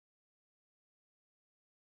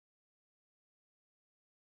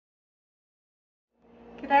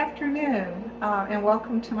Good afternoon, and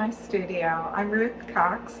welcome to my studio. I'm Ruth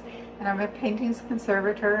Cox, and I'm a paintings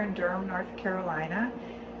conservator in Durham, North Carolina.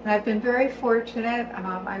 And I've been very fortunate.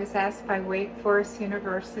 I was asked by Wake Forest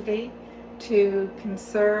University to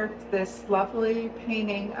conserve this lovely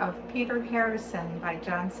painting of Peter Harrison by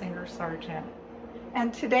John Singer Sargent.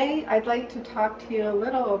 And today I'd like to talk to you a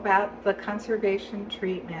little about the conservation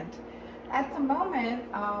treatment. At the moment,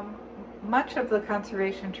 much of the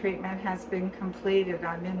conservation treatment has been completed.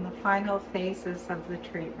 I'm in the final phases of the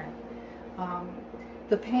treatment.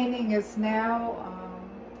 The painting is now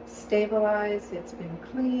stabilized, it's been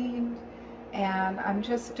cleaned, and I'm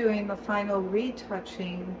just doing the final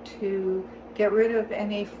retouching to get rid of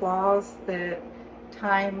any flaws that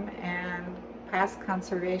time and past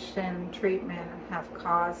conservation treatment have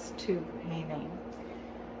caused to the painting.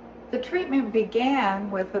 The treatment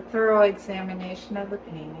began with a thorough examination of the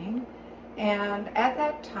painting, and at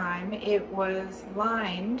that time it was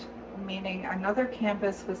lined, meaning another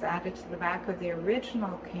canvas was added to the back of the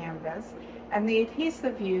original canvas, and the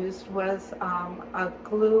adhesive used was a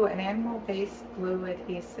glue, an animal-based glue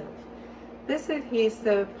adhesive. This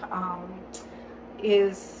adhesive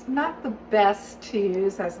is not the best to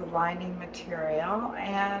use as a lining material,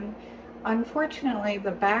 and unfortunately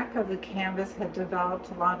the back of the canvas had developed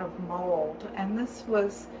a lot of mold, and this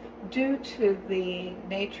was due to the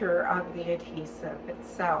nature of the adhesive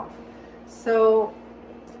itself. So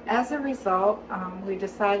as a result, we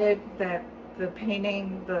decided that the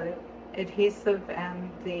painting, the adhesive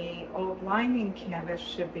and the old lining canvas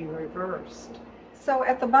should be reversed. So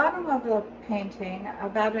at the bottom of the painting,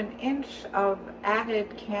 about 1 inch of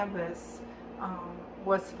added canvas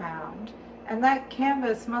was found. And that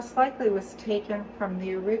canvas most likely was taken from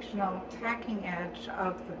the original tacking edge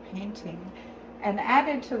of the painting and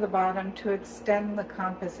added to the bottom to extend the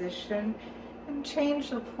composition and change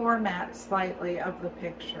the format slightly of the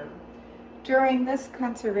picture. During this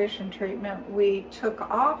conservation treatment, we took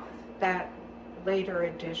off that later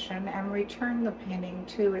addition and returned the painting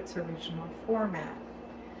to its original format.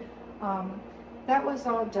 That was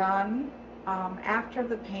all done after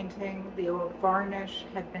the painting. The old varnish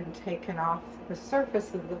had been taken off the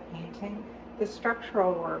surface of the painting. The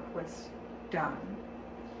structural work was done.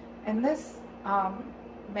 And this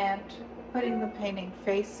meant putting the painting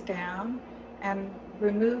face down and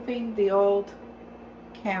removing the old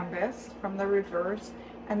canvas from the reverse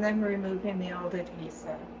and then removing the old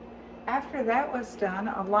adhesive. After that was done,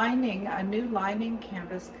 a new lining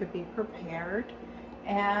canvas could be prepared,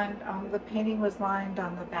 and the painting was lined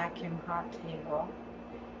on the vacuum hot table.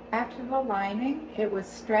 After the lining, it was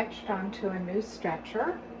stretched onto a new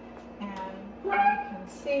stretcher, and you can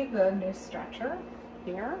see the new stretcher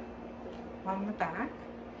here on the back.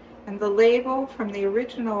 And the label from the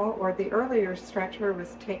original or the earlier stretcher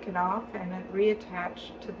was taken off and it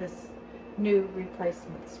reattached to this new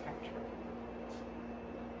replacement stretcher.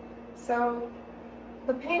 So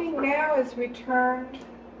the painting now is returned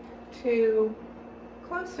to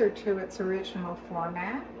closer to its original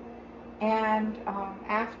format, and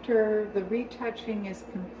after the retouching is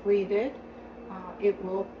completed, it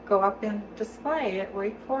will go up in display at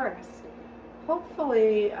Wake Forest.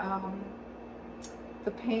 Hopefully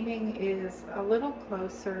the painting is a little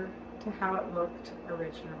closer to how it looked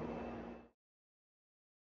originally.